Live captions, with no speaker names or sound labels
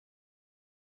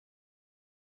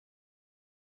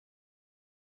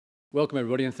Welcome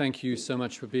everybody, and thank you so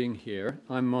much for being here.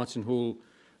 I'm Martin Hall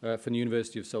from the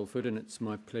University of Salford, and it's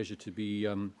my pleasure to be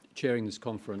chairing this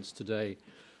conference today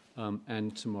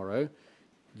and tomorrow.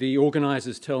 The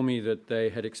organisers tell me that they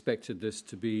had expected this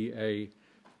to be a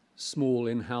small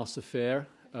in-house affair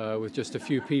with just a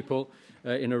few people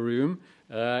in a room.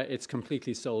 It's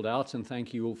completely sold out, and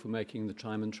thank you all for making the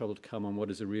time and trouble to come on what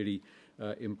is a really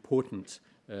important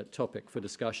topic for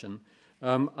discussion.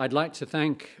 I'd like to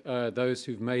thank those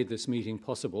who've made this meeting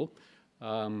possible.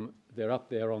 They're up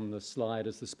there on the slide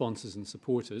as the sponsors and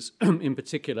supporters. In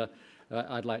particular,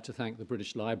 I'd like to thank the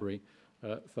British Library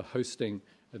for hosting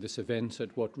this event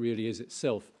at what really is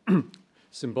itself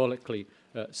symbolically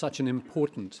such an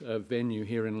important venue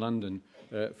here in London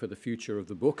for the future of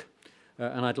the book.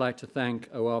 And I'd like to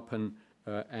thank OAbooks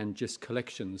and GIST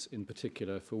Collections in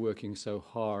particular for working so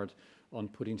hard on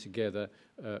putting together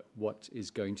what is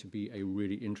going to be a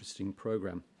really interesting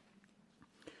program.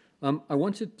 I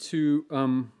wanted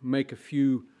to make a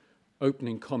few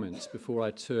opening comments before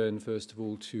I turn, first of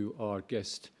all, to our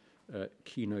guest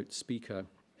keynote speaker,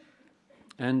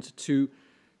 and to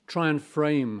try and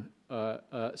frame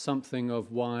something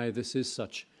of why this is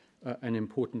such an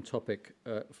important topic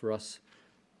for us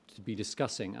to be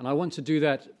discussing. And I want to do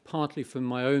that partly from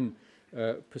my own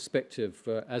perspective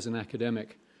as an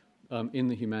academic in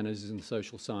the humanities and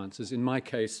social sciences, in my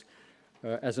case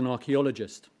as an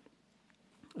archaeologist.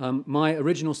 My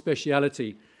original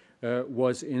speciality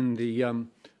was in the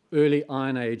early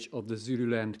Iron Age of the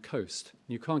Zululand coast.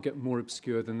 You can't get more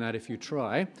obscure than that if you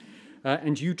try.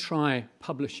 And you try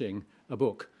publishing a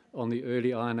book on the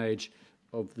early Iron Age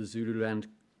of the Zululand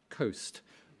coast,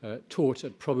 taught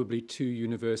at probably 2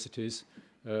 universities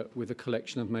with a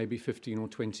collection of maybe 15 or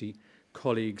 20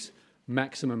 colleagues,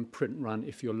 maximum print run,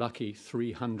 if you're lucky,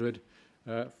 300.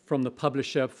 From the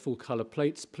publisher, full colour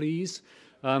plates, please.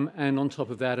 And on top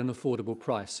of that, an affordable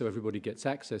price, so everybody gets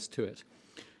access to it.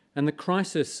 And the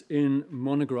crisis in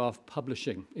monograph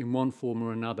publishing, in one form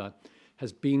or another,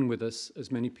 has been with us,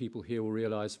 as many people here will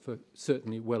realise, for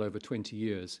certainly well over 20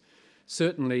 years.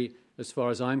 Certainly, as far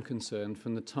as I'm concerned,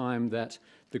 from the time that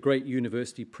the great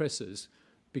university presses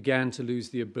began to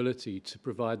lose the ability to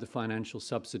provide the financial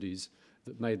subsidies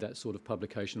that made that sort of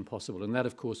publication possible. And that,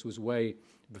 of course, was way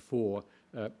before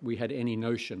we had any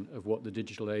notion of what the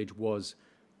digital age was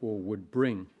or would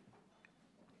bring.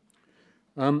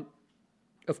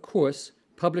 Of course,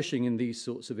 publishing in these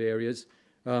sorts of areas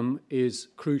is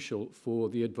crucial for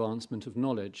the advancement of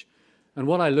knowledge. And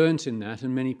what I learnt in that,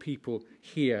 and many people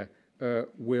here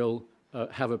will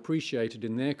have appreciated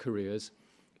in their careers,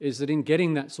 is that in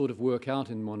getting that sort of work out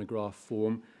in monograph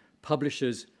form,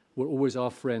 publishers were always our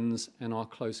friends and our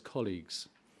close colleagues.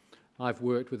 I've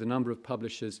worked with a number of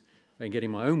publishers in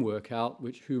getting my own work out,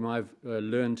 whom I've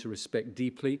learned to respect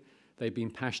deeply. They've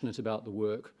been passionate about the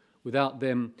work. Without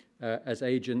them as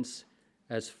agents,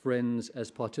 as friends, as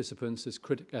participants, as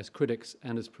critics,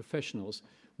 and as professionals,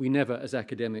 we never, as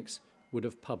academics, would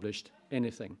have published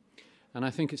anything. And I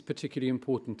think it's particularly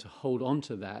important to hold on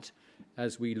to that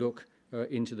as we look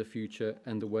into the future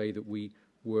and the way that we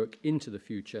work into the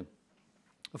future.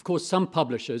 Of course, some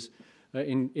publishers,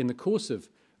 in the course of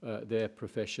their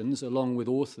professions, along with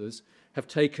authors, have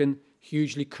taken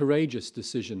hugely courageous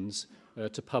decisions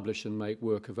to publish and make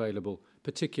work available,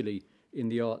 particularly in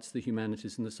the arts, the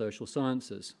humanities, and the social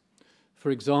sciences.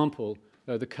 For example,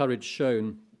 the courage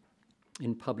shown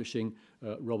in publishing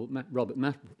Robert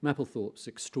Mapplethorpe's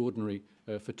extraordinary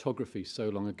photography so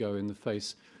long ago in the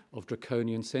face of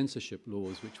draconian censorship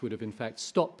laws, which would have in fact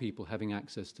stopped people having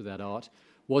access to that art,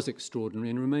 was extraordinary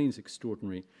and remains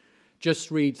extraordinary.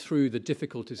 Just read through the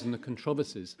difficulties and the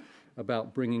controversies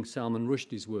about bringing Salman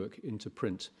Rushdie's work into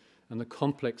print and the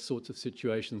complex sorts of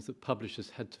situations that publishers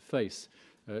had to face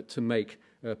to make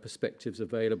perspectives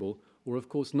available, or of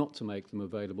course not to make them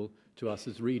available to us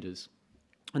as readers.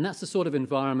 And that's the sort of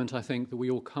environment, I think, that we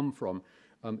all come from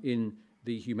in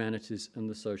the humanities and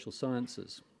the social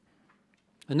sciences.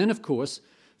 And then, of course,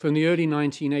 from the early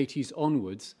 1980s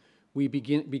onwards, we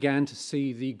began to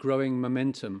see the growing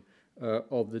momentum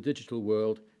of the digital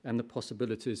world and the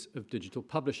possibilities of digital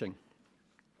publishing.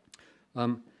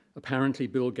 Apparently,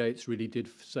 Bill Gates really did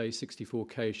say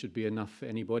 64K should be enough for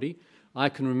anybody. I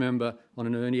can remember on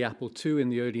an early Apple II in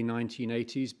the early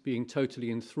 1980s being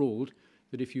totally enthralled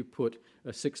that if you put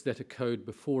a 6-letter code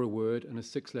before a word and a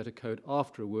 6-letter code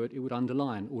after a word, it would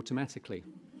underline automatically.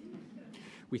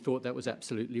 We thought that was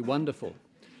absolutely wonderful.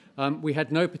 We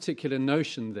had no particular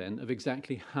notion then of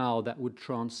exactly how that would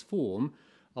transform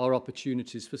our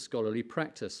opportunities for scholarly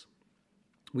practice.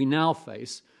 We now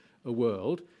face a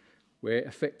world where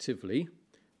effectively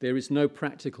there is no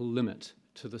practical limit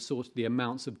to the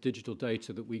amounts of digital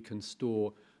data that we can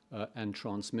store and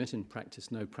transmit. In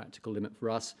practice, no practical limit for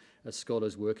us as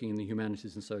scholars working in the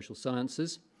humanities and social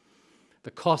sciences.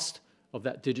 The cost of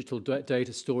that digital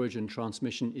data storage and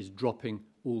transmission is dropping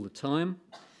all the time.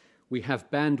 We have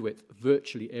bandwidth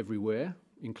virtually everywhere,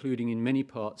 including in many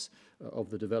parts of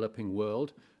the developing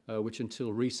world, which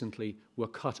until recently were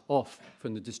cut off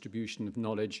from the distribution of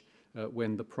knowledge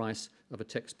when the price of a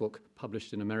textbook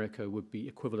published in America would be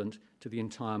equivalent to the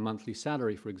entire monthly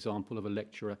salary, for example, of a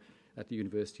lecturer at the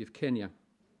University of Kenya.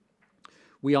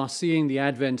 We are seeing the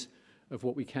advent of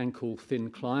what we can call thin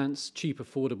clients, cheap,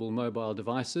 affordable mobile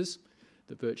devices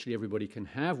that virtually everybody can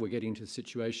have. We're getting to a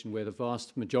situation where the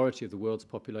vast majority of the world's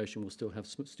population will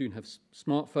soon have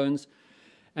smartphones,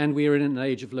 and we are in an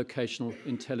age of locational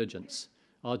intelligence.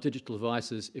 Our digital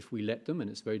devices, if we let them, and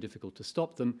it's very difficult to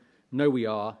stop them, know we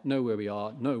are, know where we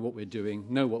are, know what we're doing,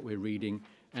 know what we're reading,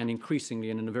 and increasingly,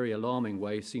 and in a very alarming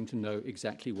way, seem to know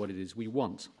exactly what it is we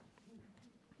want.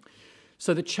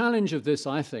 So the challenge of this,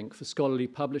 I think, for scholarly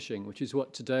publishing, which is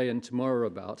what today and tomorrow are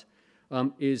about,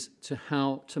 is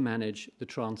how to manage the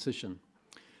transition.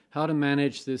 How to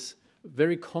manage this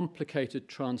very complicated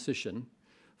transition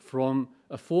from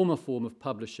a former form of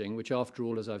publishing, which after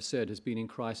all, as I've said, has been in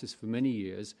crisis for many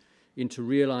years, into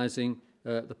realizing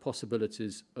the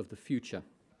possibilities of the future.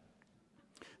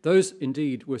 Those,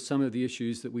 indeed, were some of the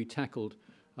issues that we tackled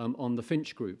on the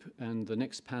Finch Group, and the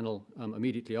next panel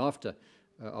immediately after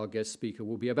our guest speaker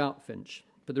will be about Finch.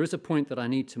 But there is a point that I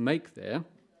need to make there,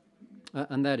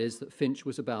 and that is that Finch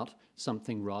was about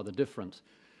something rather different.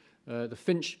 The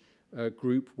Finch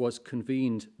Group was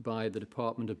convened by the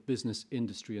Department of Business,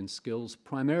 Industry and Skills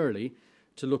primarily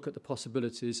to look at the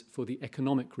possibilities for the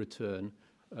economic return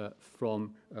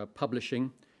from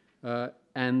publishing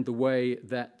and the way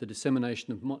that the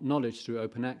dissemination of knowledge through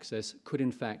open access could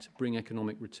in fact bring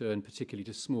economic return, particularly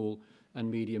to small and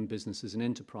medium businesses and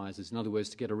enterprises. In other words,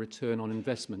 to get a return on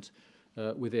investment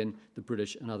within the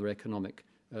British and other economic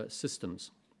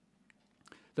systems.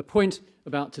 The point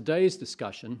about today's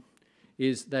discussion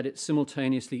is that it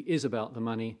simultaneously is about the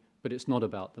money, but it's not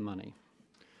about the money.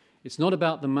 It's not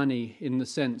about the money in the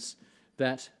sense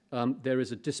that there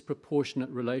is a disproportionate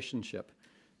relationship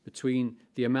between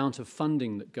the amount of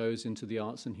funding that goes into the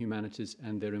arts and humanities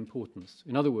and their importance.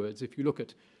 In other words, if you look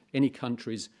at any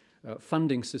country's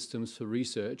funding systems for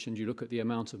research and you look at the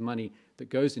amount of money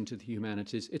that goes into the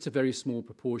humanities, it's a very small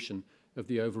proportion of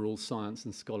the overall science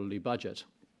and scholarly budget.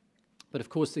 But of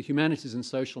course, the humanities and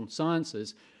social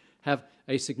sciences have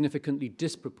a significantly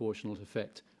disproportionate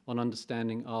effect on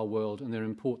understanding our world and their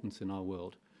importance in our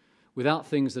world. Without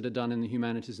things that are done in the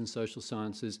humanities and social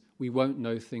sciences, we won't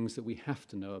know things that we have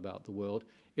to know about the world,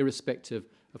 irrespective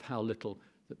of how little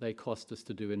that they cost us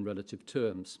to do in relative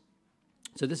terms.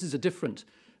 So this is a different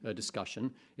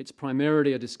discussion. It's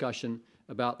primarily a discussion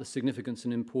about the significance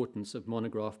and importance of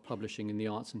monograph publishing in the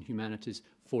arts and humanities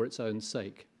for its own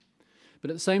sake. But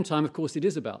at the same time, of course, it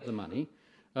is about the money,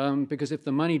 because if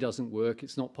the money doesn't work,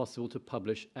 it's not possible to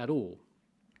publish at all.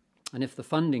 And if the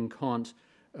funding can't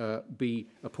be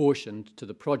apportioned to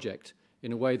the project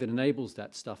in a way that enables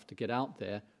that stuff to get out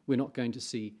there, we're not going to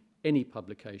see any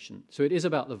publication. So it is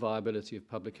about the viability of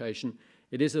publication.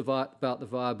 It is about the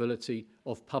viability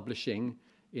of publishing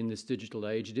in this digital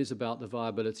age. It is about the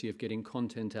viability of getting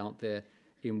content out there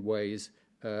in ways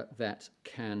that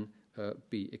can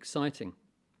be exciting.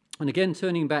 And again,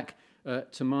 turning back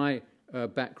to my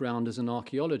background as an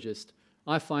archaeologist,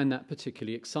 I find that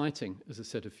particularly exciting as a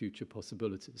set of future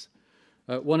possibilities.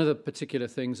 One of the particular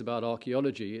things about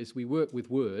archaeology is we work with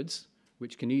words,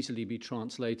 which can easily be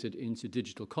translated into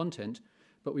digital content,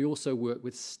 but we also work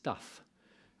with stuff.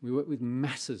 We work with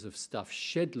masses of stuff,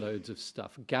 shed loads of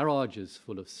stuff, garages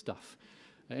full of stuff.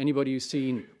 Anybody who's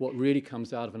seen what really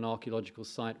comes out of an archaeological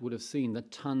site would have seen the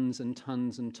tons and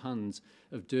tons and tons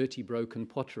of dirty, broken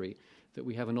pottery that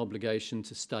we have an obligation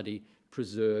to study,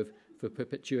 preserve for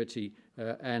perpetuity,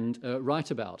 and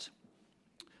write about.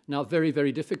 Now, very,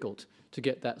 very difficult to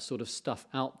get that sort of stuff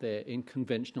out there in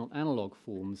conventional analog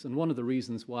forms. And one of the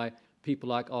reasons why people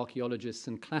like archaeologists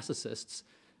and classicists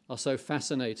are so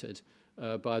fascinated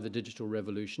by the digital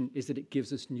revolution is that it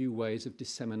gives us new ways of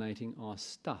disseminating our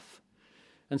stuff.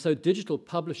 And so digital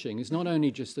publishing is not only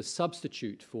just a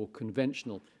substitute for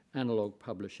conventional analog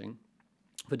publishing.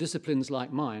 For disciplines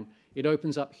like mine, it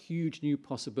opens up huge new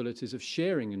possibilities of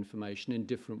sharing information in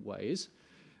different ways,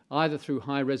 either through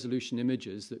high-resolution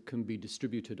images that can be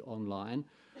distributed online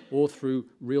or through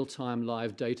real-time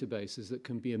live databases that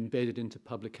can be embedded into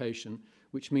publication,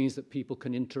 which means that people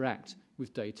can interact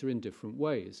with data in different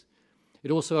ways.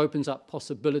 It also opens up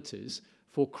possibilities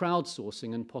for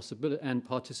crowdsourcing and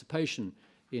participation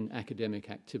in academic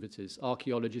activities.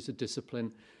 Archaeology is a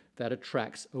discipline that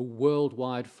attracts a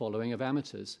worldwide following of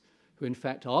amateurs, who in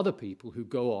fact are the people who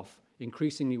go off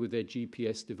increasingly with their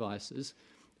GPS devices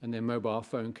and their mobile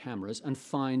phone cameras and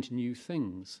find new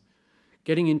things.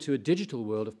 Getting into a digital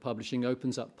world of publishing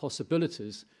opens up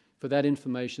possibilities for that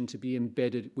information to be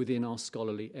embedded within our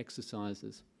scholarly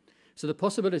exercises. So the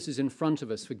possibilities in front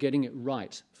of us for getting it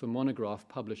right for monograph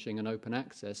publishing and open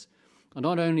access are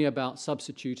not only about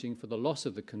substituting for the loss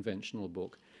of the conventional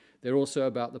book, they're also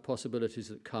about the possibilities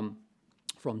that come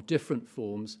from different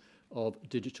forms of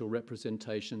digital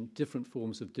representation, different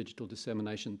forms of digital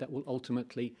dissemination that will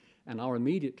ultimately and are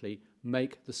immediately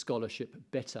make the scholarship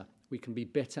better. We can be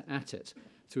better at it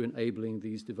through enabling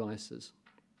these devices.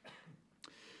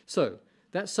 So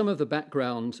that's some of the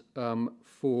background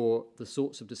for the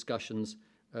sorts of discussions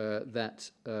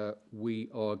that we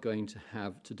are going to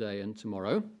have today and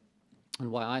tomorrow,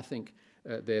 and why I think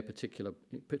they're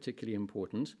particularly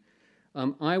important.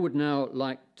 I would now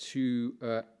like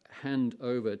to hand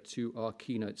over to our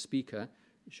keynote speaker,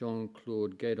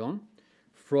 Jean-Claude Guédon,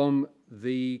 from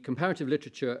the comparative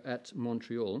literature at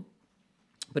Montreal,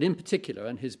 but in particular,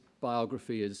 and his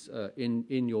biography is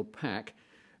in your pack,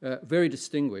 very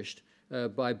distinguished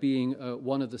by being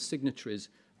one of the signatories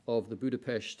of the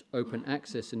Budapest Open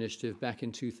Access Initiative back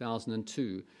in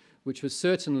 2002, which was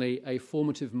certainly a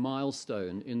formative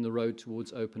milestone in the road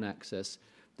towards open access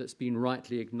that's been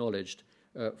rightly acknowledged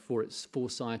for its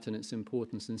foresight and its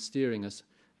importance in steering us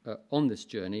on this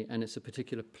journey, and it's a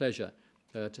particular pleasure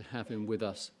to have him with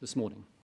us this morning.